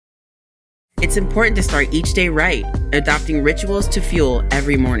It's important to start each day right, adopting rituals to fuel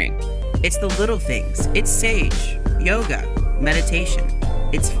every morning. It's the little things. It's sage, yoga, meditation.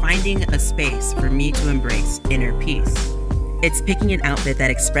 It's finding a space for me to embrace inner peace. It's picking an outfit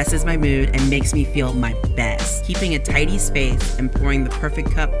that expresses my mood and makes me feel my best, keeping a tidy space and pouring the perfect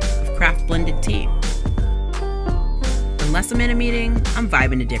cup of craft blended tea. Unless I'm in a meeting, I'm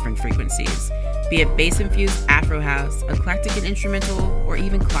vibing to different frequencies, be it bass-infused Afro house, eclectic and instrumental, or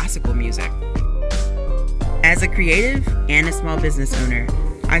even classical music. As a creative and a small business owner,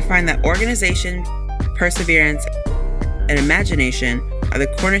 I find that organization, perseverance, and imagination are the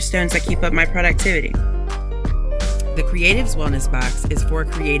cornerstones that keep up my productivity. The Creatives Wellness Box is for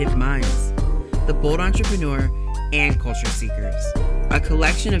creative minds, the bold entrepreneur, and culture seekers. A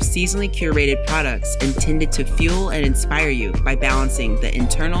collection of seasonally curated products intended to fuel and inspire you by balancing the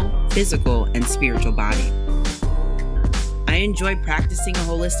internal, physical, and spiritual body. I enjoy practicing a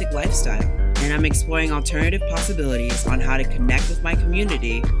holistic lifestyle, and I'm exploring alternative possibilities on how to connect with my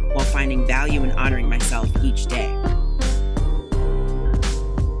community while finding value in honoring myself each day.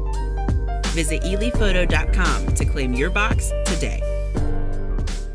 Visit eleyphoto.com to claim your box today.